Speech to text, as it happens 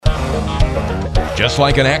Just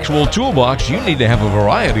like an actual toolbox, you need to have a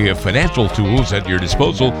variety of financial tools at your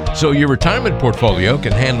disposal so your retirement portfolio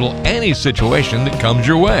can handle any situation that comes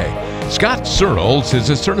your way. Scott Searles is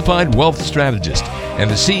a certified wealth strategist and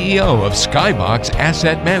the CEO of Skybox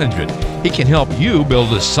Asset Management. He can help you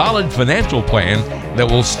build a solid financial plan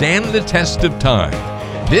that will stand the test of time.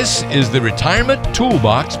 This is the Retirement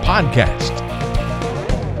Toolbox Podcast.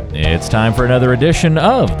 It's time for another edition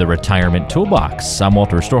of the Retirement Toolbox. I'm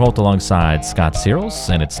Walter Storholt alongside Scott Searles,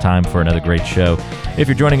 and it's time for another great show. If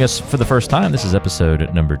you're joining us for the first time, this is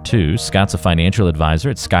episode number 2. Scott's a financial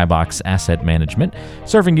advisor at Skybox Asset Management,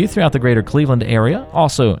 serving you throughout the greater Cleveland area.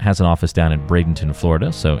 Also has an office down in Bradenton,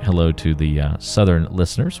 Florida, so hello to the southern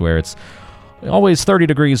listeners where it's always 30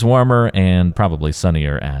 degrees warmer and probably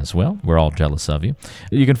sunnier as well. We're all jealous of you.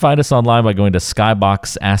 You can find us online by going to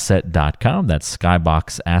skyboxasset.com. That's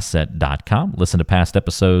skyboxasset.com. Listen to past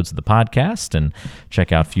episodes of the podcast and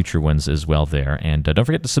check out future ones as well there. And don't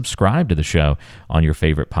forget to subscribe to the show on your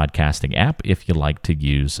favorite podcasting app if you like to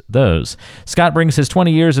use those. Scott brings his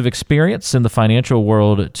 20 years of experience in the financial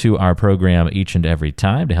world to our program each and every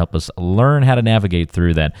time to help us learn how to navigate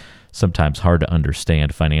through that sometimes hard to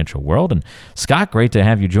understand financial world. And Scott, great to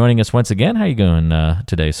have you joining us once again. How are you going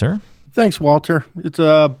today, sir? Thanks, Walter. It's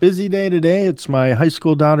a busy day today. It's my high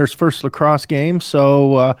school daughter's first lacrosse game,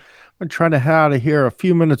 so I'm trying to head out of here a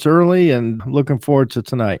few minutes early, and I'm looking forward to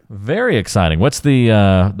tonight. Very exciting. What's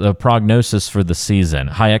the prognosis for the season?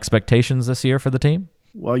 High expectations this year for the team?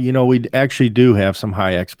 Well, we actually do have some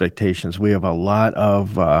high expectations. We have a lot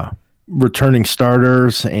of returning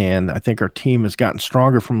starters, and I think our team has gotten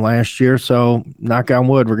stronger from last year. So knock on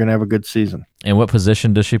wood, we're going to have a good season. And what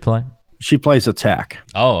position does she play? She plays attack.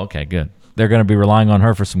 Oh, okay, good. They're going to be relying on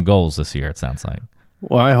her for some goals this year, it sounds like.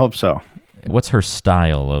 Well, I hope so. What's her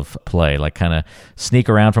style of play? Like kind of sneak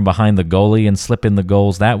around from behind the goalie and slip in the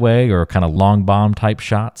goals that way, or kind of long bomb type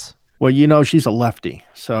shots? Well, she's a lefty.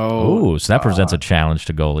 So that presents a challenge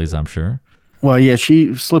to goalies, I'm sure. Well, yeah,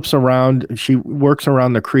 she slips around. She works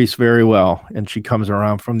around the crease very well, and she comes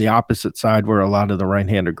around from the opposite side where a lot of the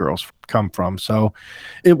right-handed girls come from. So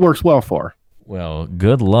it works well for her. Well,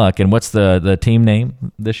 good luck. And what's the team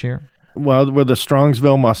name this year? Well, we're the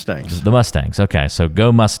Strongsville Mustangs. The Mustangs. Okay, so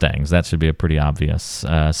go Mustangs. That should be a pretty obvious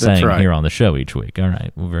saying right here on the show each week. All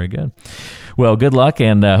right, well, very good. Well, good luck,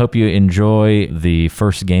 and hope you enjoy the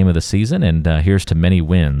first game of the season, and here's to many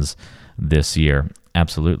wins this year.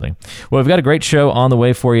 Absolutely. Well, we've got a great show on the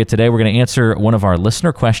way for you today. We're going to answer one of our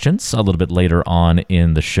listener questions a little bit later on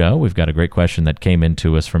in the show. We've got a great question that came in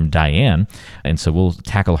to us from Diane, and so we'll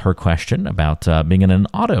tackle her question about being in an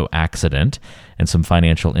auto accident and some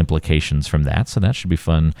financial implications from that. So that should be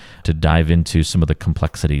fun to dive into some of the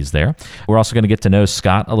complexities there. We're also going to get to know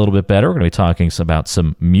Scott a little bit better. We're going to be talking about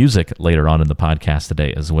some music later on in the podcast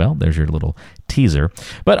today as well. There's your little teaser.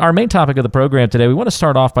 But our main topic of the program today, we want to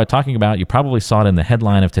start off by talking about, you probably saw it in the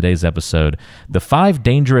headline of today's episode, the 5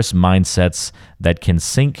 dangerous mindsets that can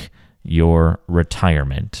sink your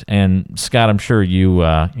retirement. And Scott, I'm sure you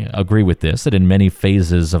agree with this, that in many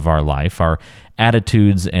phases of our life, our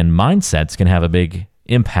attitudes and mindsets can have a big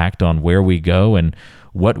impact on where we go and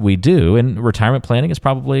what we do. And retirement planning is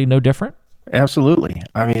probably no different. Absolutely.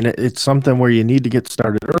 I mean, it's something where you need to get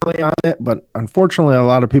started early on it, but unfortunately, a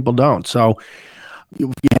lot of people don't. So if you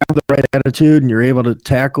have the right attitude and you're able to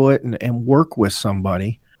tackle it and work with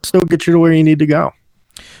somebody, still get you to where you need to go.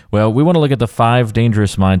 Well, we want to look at the 5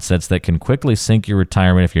 dangerous mindsets that can quickly sink your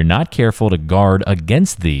retirement if you're not careful to guard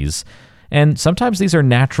against these. And sometimes these are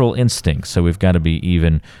natural instincts, so we've got to be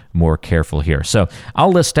even more careful here. So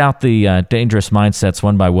I'll list out the dangerous mindsets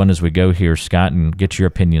one by one as we go here, Scott, and get your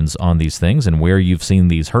opinions on these things and where you've seen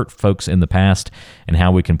these hurt folks in the past and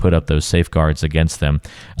how we can put up those safeguards against them.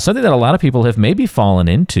 Something that a lot of people have maybe fallen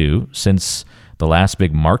into since the last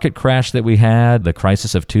big market crash that we had, the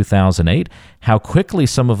crisis of 2008, how quickly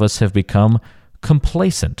some of us have become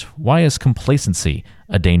complacent. Why is complacency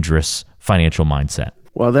a dangerous financial mindset?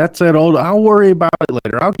 Well, that's that old, I'll worry about it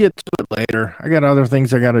later. I'll get to it later. I got other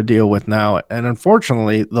things I got to deal with now. And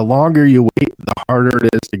unfortunately, the longer you wait, the harder it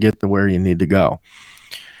is to get to where you need to go.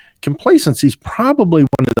 Complacency is probably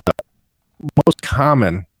one of the most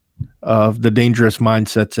common of the dangerous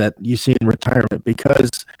mindsets that you see in retirement,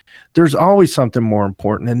 because there's always something more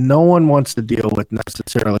important, and no one wants to deal with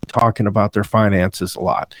necessarily talking about their finances a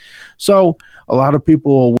lot. So a lot of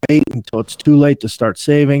people will wait until it's too late to start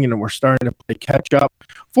saving, and we're starting to play catch up.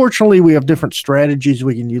 Fortunately, we have different strategies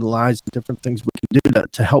we can utilize, different things we can do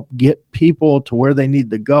to help get people to where they need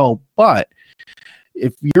to go. But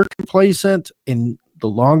if you're complacent and the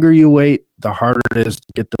longer you wait, the harder it is to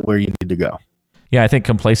get to where you need to go. Yeah, I think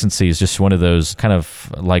complacency is just one of those kind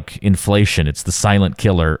of like inflation. It's the silent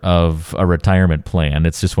killer of a retirement plan.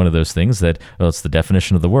 It's just one of those things that, well, it's the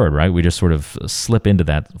definition of the word, right? We just sort of slip into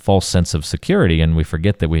that false sense of security, and we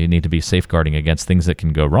forget that we need to be safeguarding against things that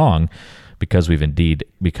can go wrong because we've indeed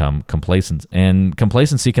become complacent. And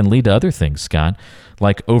complacency can lead to other things, Scott,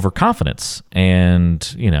 like overconfidence.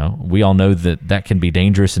 And, we all know that that can be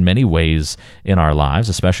dangerous in many ways in our lives,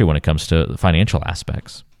 especially when it comes to financial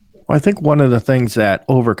aspects. I think one of the things that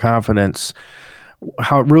overconfidence,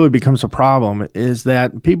 how it really becomes a problem, is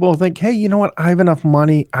that people think, hey, you know what? I have enough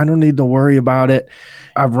money. I don't need to worry about it.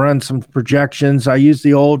 I've run some projections. I use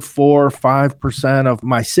the old 4 or 5% of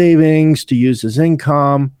my savings to use as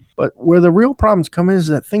income. But where the real problems come is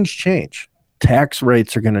that things change. Tax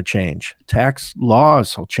rates are going to change. Tax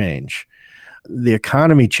laws will change. The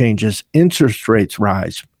economy changes. Interest rates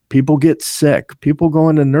rise. People get sick. People go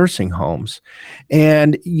into nursing homes.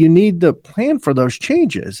 And you need to plan for those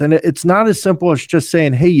changes. And it's not as simple as just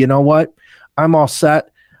saying, hey, you know what? I'm all set.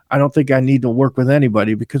 I don't think I need to work with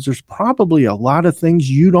anybody, because there's probably a lot of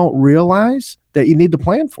things you don't realize that you need to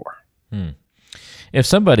plan for. If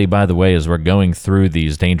somebody, by the way, as we're going through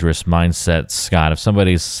these dangerous mindsets, Scott, if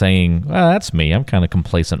somebody's saying, well, that's me, I'm kind of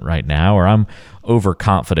complacent right now, or I'm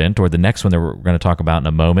overconfident, or the next one that we're going to talk about in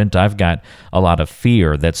a moment, I've got a lot of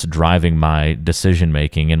fear that's driving my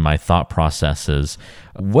decision-making and my thought processes,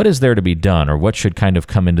 what is there to be done, or what should kind of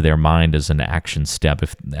come into their mind as an action step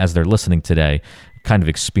if, as they're listening today, kind of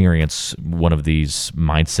experience one of these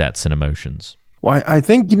mindsets and emotions? Well, I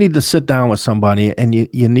think you need to sit down with somebody, and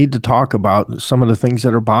you need to talk about some of the things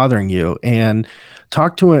that are bothering you, and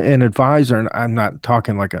talk to an advisor. And I'm not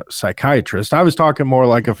talking like a psychiatrist. I was talking more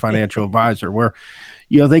like a financial advisor, where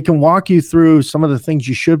they can walk you through some of the things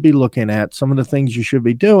you should be looking at, some of the things you should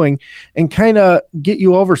be doing, and kind of get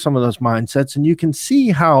you over some of those mindsets. And you can see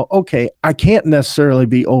how, okay, I can't necessarily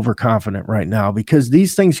be overconfident right now because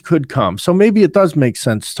these things could come. So maybe it does make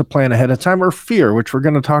sense to plan ahead of time. Or fear, which we're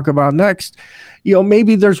going to talk about next.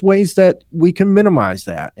 Maybe there's ways that we can minimize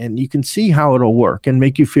that, and you can see how it'll work and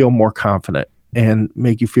make you feel more confident and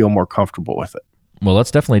make you feel more comfortable with it. Well,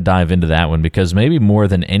 let's definitely dive into that one, because maybe more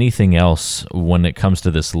than anything else, when it comes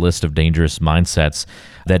to this list of dangerous mindsets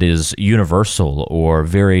that is universal or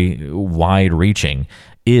very wide-reaching,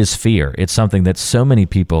 is fear. It's something that so many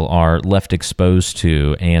people are left exposed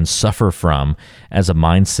to and suffer from as a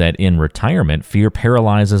mindset in retirement. Fear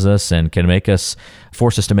paralyzes us and can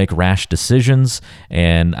force us to make rash decisions.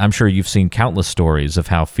 And I'm sure you've seen countless stories of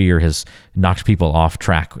how fear has knocked people off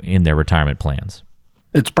track in their retirement plans.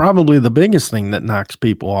 It's probably the biggest thing that knocks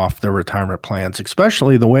people off their retirement plans,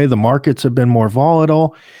 especially the way the markets have been more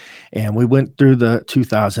volatile. And we went through the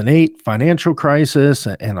 2008 financial crisis,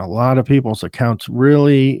 and a lot of people's accounts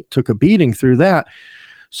really took a beating through that.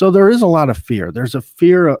 So there is a lot of fear. There's a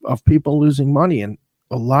fear of people losing money. And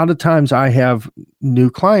a lot of times I have new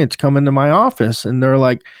clients come into my office and they're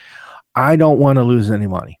like, I don't want to lose any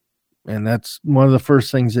money. And that's one of the first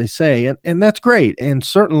things they say. And that's great. And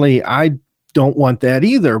certainly I don't want that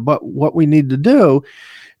either. But what we need to do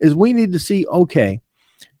is we need to see, okay,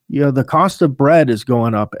 the cost of bread is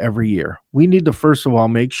going up every year. We need to, first of all,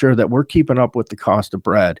 make sure that we're keeping up with the cost of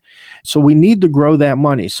bread. So we need to grow that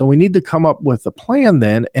money. So we need to come up with a plan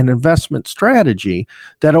then, an investment strategy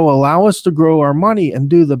that will allow us to grow our money and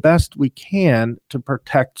do the best we can to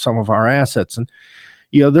protect some of our assets. And,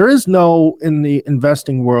 there is no, in the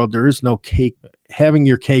investing world, there is no having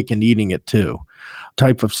your cake and eating it too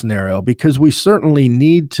type of scenario, because we certainly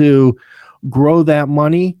need to grow that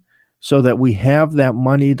money so that we have that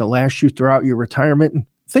money to last you throughout your retirement. And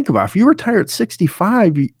think about it, if you retire at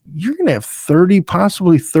 65, you're going to have 30,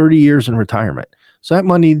 possibly 30 years in retirement. So that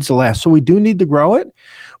money needs to last. So we do need to grow it.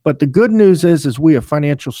 But the good news is we have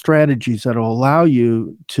financial strategies that will allow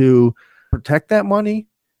you to protect that money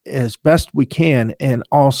as best we can and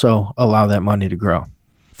also allow that money to grow.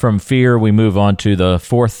 From fear, we move on to the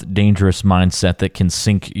fourth dangerous mindset that can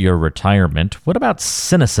sink your retirement. What about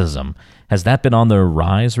cynicism? Has that been on the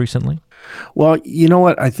rise recently? Well, you know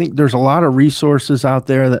what? I think there's a lot of resources out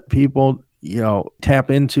there that people, tap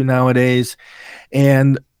into nowadays.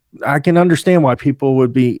 And I can understand why people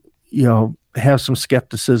would be, have some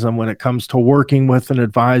skepticism when it comes to working with an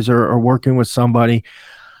advisor or working with somebody.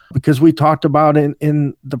 Because we talked about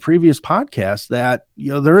in the previous podcast that,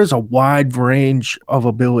 there is a wide range of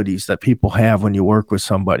abilities that people have when you work with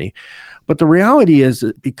somebody. But the reality is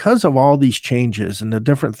that because of all these changes and the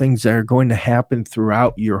different things that are going to happen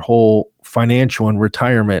throughout your whole financial and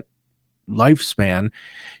retirement lifespan,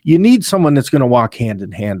 you need someone that's going to walk hand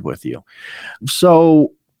in hand with you.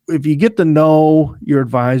 So if you get to know your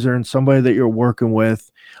advisor and somebody that you're working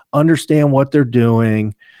with, understand what they're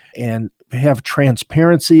doing, and have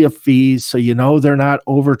transparency of fees so you know they're not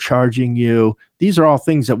overcharging you. These are all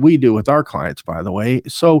things that we do with our clients, by the way.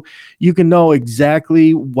 So you can know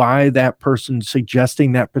exactly why that person's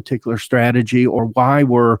suggesting that particular strategy, or why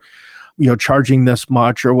we're, charging this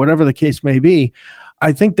much, or whatever the case may be.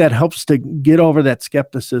 I think that helps to get over that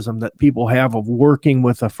skepticism that people have of working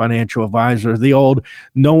with a financial advisor. The old,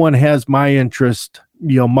 no one has my interest,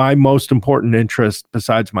 my most important interest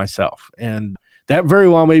besides myself. And that very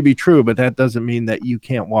well may be true, but that doesn't mean that you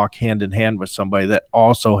can't walk hand in hand with somebody that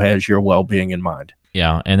also has your well-being in mind.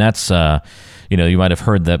 Yeah, and that's, you might have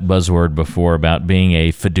heard that buzzword before about being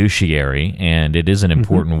a fiduciary, and it is an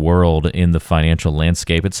important world in the financial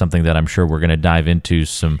landscape. It's something that I'm sure we're going to dive into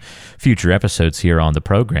some future episodes here on the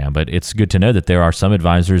program, but it's good to know that there are some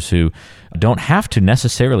advisors who don't have to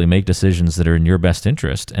necessarily make decisions that are in your best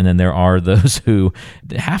interest, and then there are those who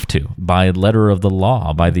have to, by letter of the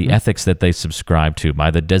law, by the ethics that they subscribe to, by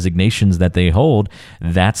the designations that they hold.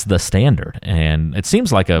 That's the standard, and it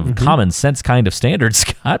seems like a common sense kind of standard,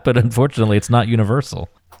 Scott, but unfortunately it's not universal.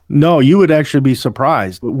 No, you would actually be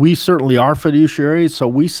surprised. We certainly are fiduciaries, so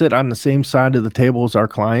we sit on the same side of the table as our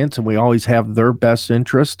clients, and we always have their best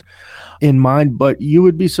interest in mind. But you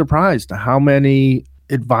would be surprised how many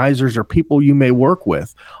advisors or people you may work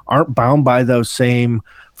with aren't bound by those same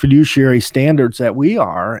fiduciary standards that we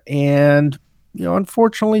are. And,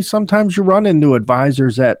 unfortunately, sometimes you run into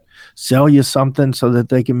advisors that sell you something so that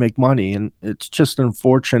they can make money, and it's just an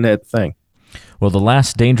unfortunate thing. Well, the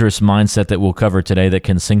last dangerous mindset that we'll cover today that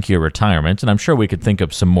can sink your retirement, and I'm sure we could think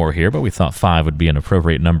of some more here, but we thought 5 would be an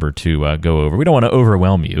appropriate number to go over. We don't want to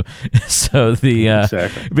overwhelm you. So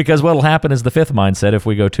exactly. Because what will happen is the 5th mindset if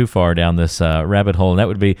we go too far down this rabbit hole, and that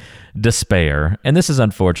would be despair. And this is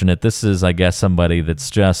unfortunate. This is, I guess, somebody that's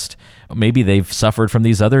just, maybe they've suffered from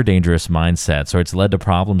these other dangerous mindsets, or it's led to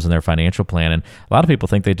problems in their financial plan. And a lot of people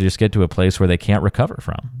think they just get to a place where they can't recover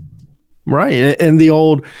from. Right. And the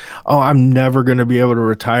old, I'm never going to be able to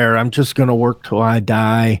retire. I'm just going to work till I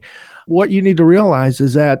die. What you need to realize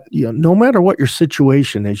is that, no matter what your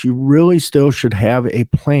situation is, you really still should have a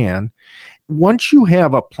plan. Once you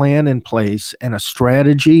have a plan in place and a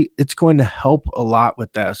strategy, it's going to help a lot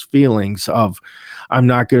with those feelings of, I'm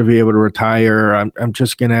not going to be able to retire. I'm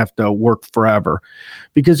just going to have to work forever.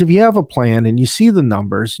 Because if you have a plan and you see the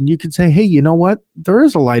numbers, and you can say, hey, you know what? There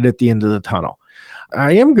is a light at the end of the tunnel.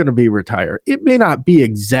 I am going to be retired. It may not be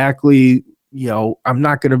exactly, I'm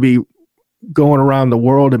not going to be going around the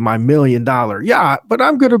world in my $1 million yacht, but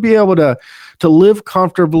I'm going to be able to live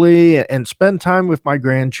comfortably and spend time with my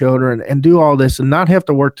grandchildren and do all this and not have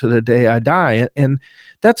to work to the day I die. And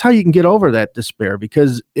that's how you can get over that despair.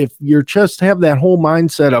 Because if you're just have that whole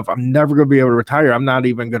mindset of, I'm never going to be able to retire, I'm not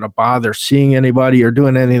even going to bother seeing anybody or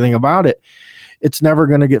doing anything about it, it's never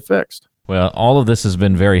going to get fixed. Well, all of this has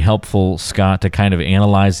been very helpful, Scott, to kind of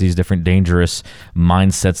analyze these different dangerous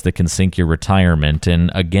mindsets that can sink your retirement. And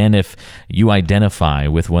again, if you identify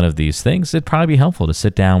with one of these things, it'd probably be helpful to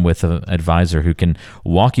sit down with an advisor who can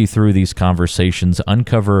walk you through these conversations,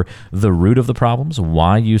 uncover the root of the problems,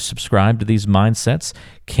 why you subscribe to these mindsets.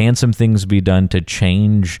 Can some things be done to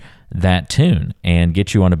change that tune and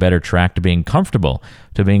get you on a better track to being comfortable,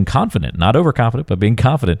 to being confident, not overconfident, but being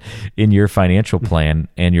confident in your financial plan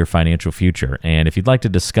and your financial future. And if you'd like to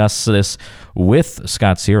discuss this with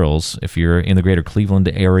Scott Searles, if you're in the greater Cleveland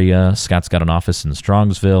area, Scott's got an office in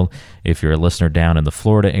Strongsville. If you're a listener down in the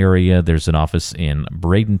Florida area, there's an office in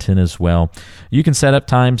Bradenton as well. You can set up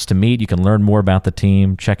times to meet. You can learn more about the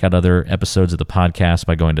team. Check out other episodes of the podcast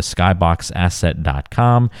by going to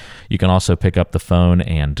skyboxasset.com. You can also pick up the phone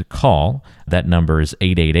and call. That number is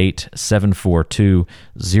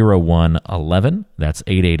 888-742-0111. That's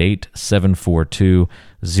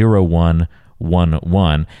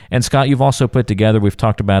 888-742-0111. And Scott, you've also put together, we've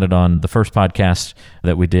talked about it on the first podcast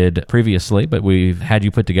that we did previously, but we've had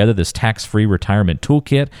you put together this tax-free retirement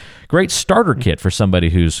toolkit. Great starter kit for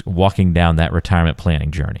somebody who's walking down that retirement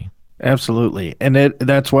planning journey. Absolutely. And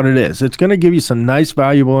that's what it is. It's going to give you some nice,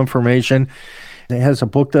 valuable information. It has a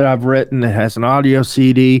book that I've written. It has an audio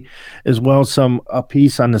CD, as well as a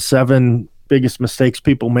piece on the 7 biggest mistakes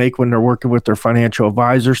people make when they're working with their financial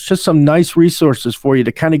advisors. Just some nice resources for you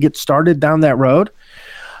to kind of get started down that road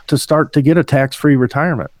to start to get a tax-free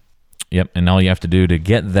retirement. Yep, and all you have to do to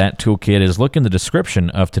get that toolkit is look in the description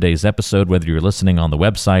of today's episode, whether you're listening on the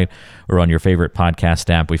website or on your favorite podcast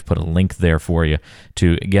app. We've put a link there for you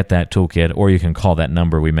to get that toolkit, or you can call that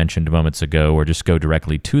number we mentioned moments ago, or just go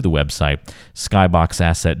directly to the website,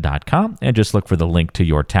 skyboxasset.com, and just look for the link to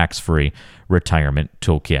your tax-free retirement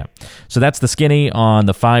toolkit. So that's the skinny on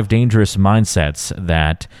the 5 dangerous mindsets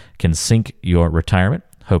that can sink your retirement.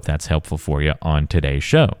 Hope that's helpful for you on today's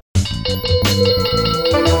show.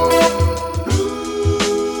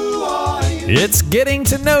 It's getting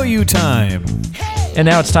to know you time. And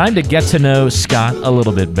now it's time to get to know Scott a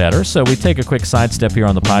little bit better. So we take a quick sidestep here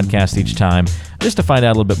on the podcast each time just to find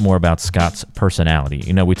out a little bit more about Scott's personality.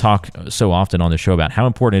 You know, we talk so often on the show about how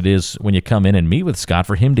important it is when you come in and meet with Scott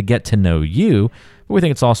for him to get to know you. But we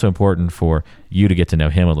think it's also important for you to get to know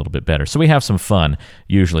him a little bit better. So we have some fun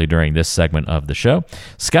usually during this segment of the show.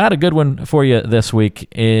 Scott, a good one for you this week,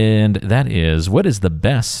 and that is, what is the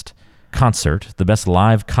best concert, the best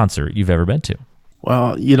live concert you've ever been to?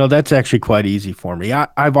 Well, you know, that's actually quite easy for me.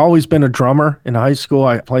 I've always been a drummer. In high school,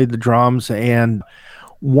 I played the drums, and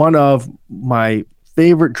one of my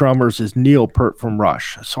favorite drummers is Neil Peart from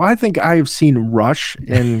Rush. So I think I've seen Rush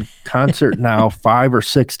in concert now 5 or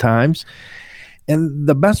 6 times. And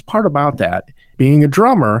the best part about that, being a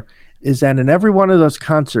drummer, is that in every one of those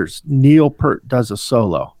concerts, Neil Peart does a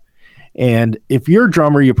solo. And if you're a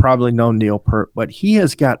drummer, you probably know Neil Peart, but he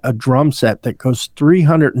has got a drum set that goes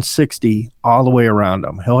 360 all the way around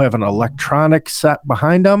him. He'll have an electronic set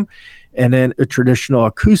behind him and then a traditional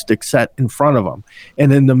acoustic set in front of him.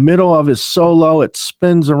 And in the middle of his solo, it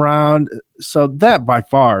spins around. So that by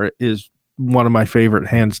far is one of my favorite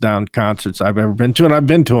hands down concerts I've ever been to. And I've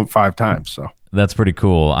been to him 5 times. So that's pretty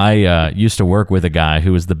cool. I used to work with a guy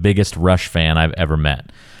who was the biggest Rush fan I've ever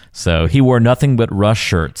met. So he wore nothing but Rush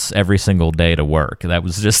shirts every single day to work. That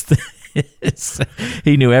was just,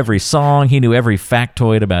 he knew every song. He knew every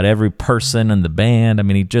factoid about every person in the band. I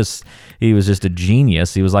mean, he was just a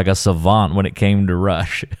genius. He was like a savant when it came to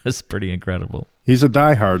Rush. It was pretty incredible. He's a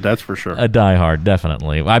diehard, that's for sure. A diehard,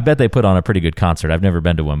 definitely. I bet they put on a pretty good concert. I've never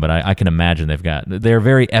been to one, but I can imagine they're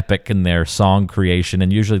very epic in their song creation,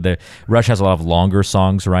 and usually Rush has a lot of longer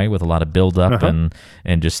songs, right, with a lot of build-up and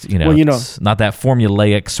just, it's not that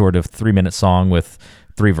formulaic sort of 3-minute song with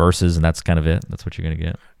 3 verses, and that's kind of it. That's what you're going to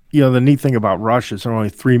get. You know, the neat thing about Rush is there are only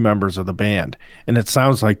 3 members of the band, and it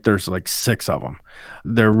sounds like there's like 6 of them.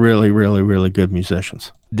 They're really, really, really good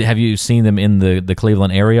musicians. Have you seen them in the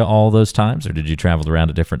Cleveland area all those times, or did you travel around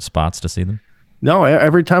to different spots to see them? No,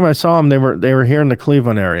 every time I saw them, they were here in the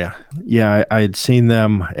Cleveland area. Yeah, I had seen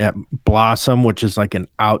them at Blossom, which is like an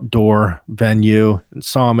outdoor venue, and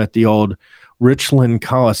saw them at the old Richland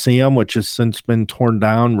Coliseum, which has since been torn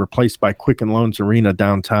down, replaced by Quicken Loans Arena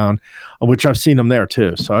downtown, which I've seen them there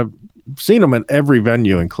too. So I've seen them at every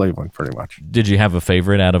venue in Cleveland, pretty much. Did you have a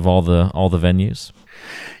favorite out of all the venues?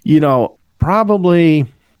 You know, probably.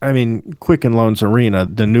 I mean, Quicken Loans Arena,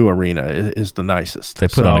 the new arena, is the nicest. They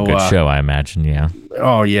put on a good show, I imagine. Yeah.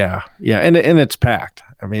 Oh yeah, and it's packed.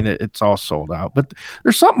 I mean, it's all sold out. But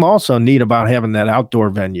there's something also neat about having that outdoor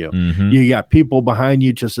venue. Mm-hmm. You got people behind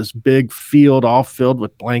you, just this big field, all filled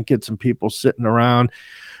with blankets and people sitting around.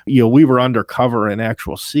 You know, we were undercover in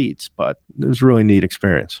actual seats, but it was a really neat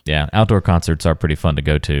experience. Yeah, outdoor concerts are pretty fun to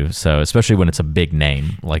go to. So especially when it's a big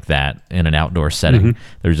name like that in an outdoor setting,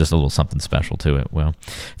 there's just a little something special to it. Well,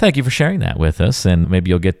 thank you for sharing that with us. And maybe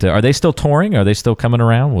you'll get to, are they still touring? Are they still coming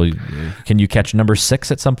around? Can you catch number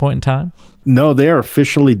 6 at some point in time? No, they are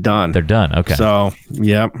officially done. They're done. Okay. So,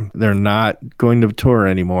 yep, they're not going to tour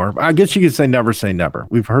anymore. I guess you could say never say never.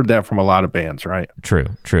 We've heard that from a lot of bands, right? True.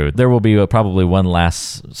 There will be probably one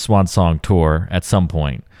last Swan Song tour at some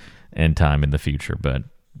point in time in the future, but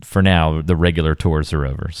for now, the regular tours are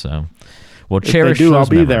over. So we'll cherish those I'll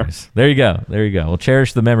be memories. There you go. We'll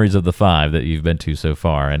cherish the memories of the 5 that you've been to so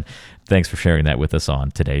far, and thanks for sharing that with us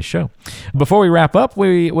on today's show. Before we wrap up,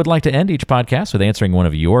 we would like to end each podcast with answering one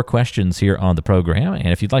of your questions here on the program. And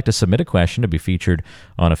if you'd like to submit a question to be featured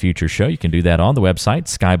on a future show, you can do that on the website,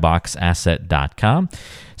 skyboxasset.com.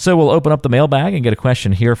 So we'll open up the mailbag and get a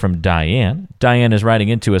question here from Diane. Diane is writing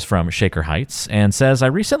into us from Shaker Heights and says, I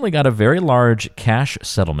recently got a very large cash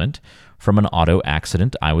settlement from an auto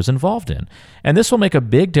accident I was involved in. And this will make a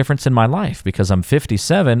big difference in my life because I'm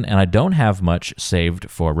 57 and I don't have much saved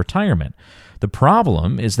for retirement. The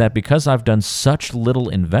problem is that because I've done such little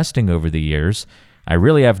investing over the years, I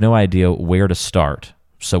really have no idea where to start.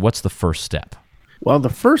 So what's the first step? Well, the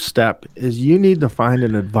first step is you need to find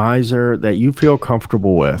an advisor that you feel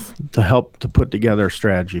comfortable with to help to put together a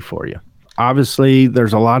strategy for you. Obviously,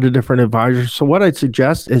 there's a lot of different advisors. So what I'd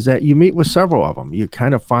suggest is that you meet with several of them. You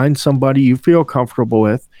kind of find somebody you feel comfortable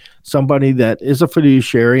with, somebody that is a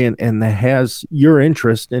fiduciary and that has your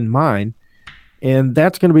interest in mind. And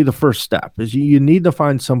that's going to be the first step, is you need to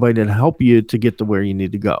find somebody to help you to get to where you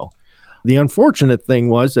need to go. The unfortunate thing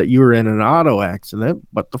was that you were in an auto accident,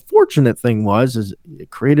 but the fortunate thing is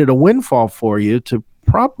it created a windfall for you to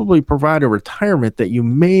probably provide a retirement that you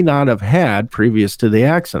may not have had previous to the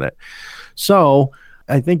accident. So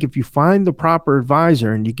I think if you find the proper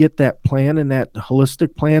advisor and you get that plan and that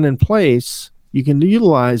holistic plan in place, you can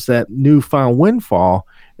utilize that newfound windfall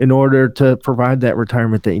in order to provide that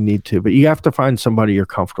retirement that you need to. But you have to find somebody you're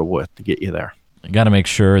comfortable with to get you there. You got to make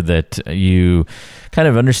sure that you kind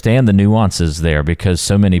of understand the nuances there, because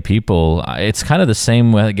so many people, it's kind of the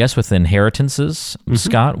same, I guess, with inheritances,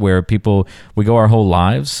 Scott, where we go our whole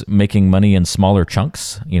lives making money in smaller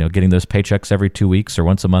chunks, getting those paychecks every 2 weeks or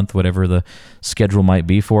once a month, whatever the schedule might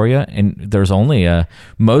be for you. And there's only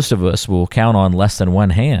most of us will count on less than one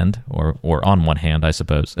hand, or on one hand, I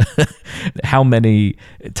suppose, how many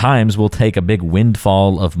times we'll take a big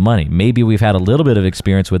windfall of money. Maybe we've had a little bit of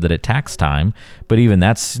experience with it at tax time, but even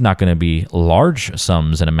that's not going to be large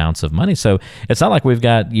sums and amounts of money. So it's not like we've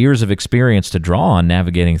got years of experience to draw on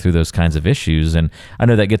navigating through those kinds of issues. And I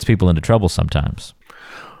know that gets people into trouble sometimes.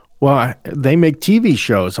 Well, they make TV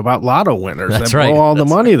shows about lotto winners That's that right. blow all the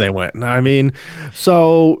money they win. I mean,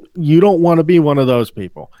 so you don't want to be one of those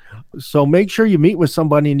people. So make sure you meet with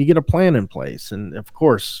somebody and you get a plan in place. And of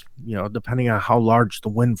course, depending on how large the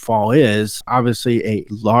windfall is, obviously a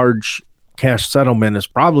large cash settlement is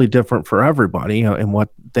probably different for everybody and what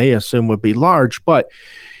they assume would be large. But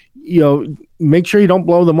make sure you don't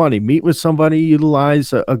blow the money. Meet with somebody,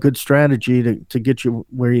 utilize a good strategy to get you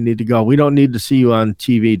where you need to go. We don't need to see you on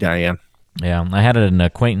TV, Diane. Yeah, I had an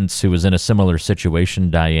acquaintance who was in a similar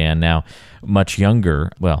situation, Diane, now much younger.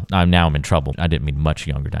 Well, I'm in trouble. I didn't mean much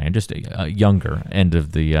younger, Diane, just a younger end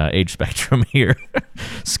of the age spectrum here.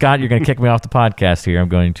 Scott, you're going to kick me off the podcast here. I'm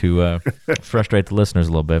going to frustrate the listeners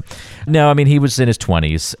a little bit. No, I mean, he was in his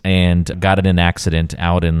 20s and got in an accident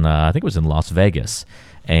out in, I think it was in Las Vegas,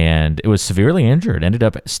 and it was severely injured. Ended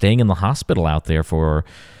up staying in the hospital out there for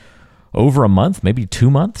over a month, maybe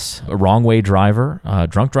 2 months. A wrong way driver,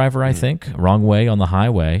 drunk driver, I think, wrong way on the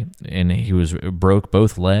highway. And he broke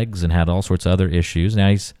both legs and had all sorts of other issues. Now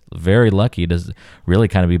he's very lucky to really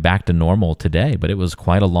kind of be back to normal today, but it was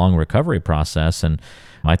quite a long recovery process. And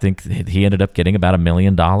I think he ended up getting about $1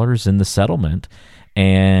 million in the settlement.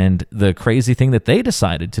 And the crazy thing that they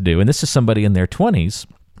decided to do, and this is somebody in their 20s,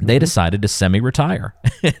 they decided to semi-retire.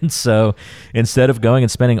 And so instead of going and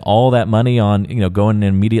spending all that money on, going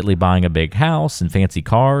and immediately buying a big house and fancy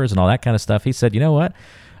cars and all that kind of stuff, he said, you know what?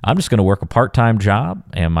 I'm just going to work a part-time job,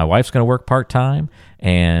 and my wife's going to work part-time,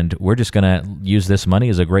 and we're just going to use this money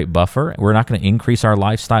as a great buffer. We're not going to increase our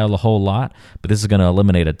lifestyle a whole lot, but this is going to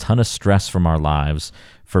eliminate a ton of stress from our lives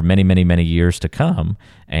for many, many, many years to come.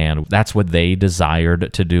 And that's what they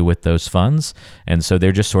desired to do with those funds. And so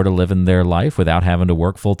they're just sort of living their life without having to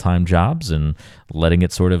work full-time jobs and letting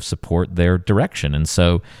it sort of support their direction. And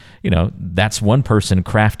so, that's one person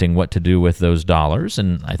crafting what to do with those dollars.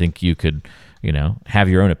 And I think you could, have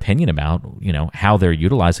your own opinion about, how they're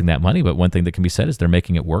utilizing that money. But one thing that can be said is they're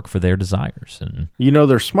making it work for their desires. And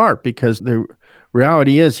they're smart, because the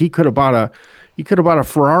reality is he could have bought a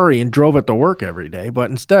Ferrari and drove it to work every day,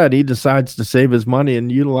 but instead he decides to save his money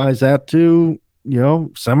and utilize that to,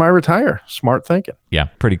 semi-retire. Smart thinking. Yeah,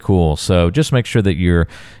 pretty cool. So just make sure that you're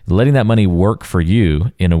letting that money work for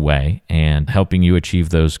you in a way and helping you achieve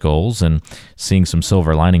those goals, and seeing some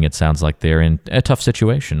silver lining. It sounds like they're in a tough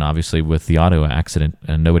situation, obviously, with the auto accident,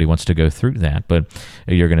 and nobody wants to go through that, but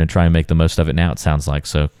you're going to try and make the most of it now, it sounds like.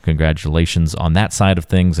 So congratulations on that side of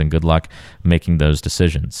things, and good luck making those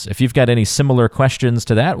decisions. If you've got any similar questions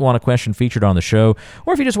to that, want a question featured on the show,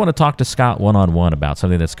 or if you just want to talk to Scott one-on-one about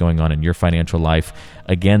something that's going on in your financial life,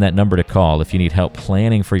 again, that number to call if you need help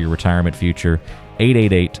planning for your retirement future,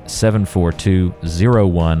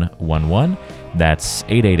 888-742-0111. That's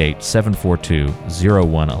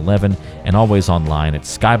 888-742-0111, and always online at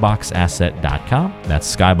skyboxasset.com.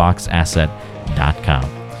 That's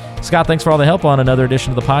skyboxasset.com. Scott, thanks for all the help on another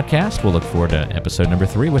edition of the podcast. We'll look forward to episode number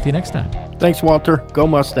 3 with you next time. Thanks, Walter. Go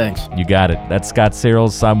Mustangs. You got it. That's Scott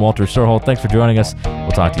Searles. I'm Walter Storholt. Thanks for joining us.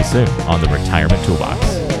 We'll talk to you soon on the Retirement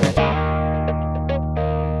Toolbox.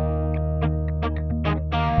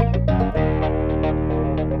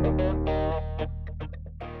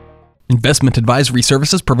 Investment advisory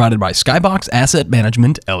services provided by Skybox Asset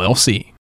Management, LLC.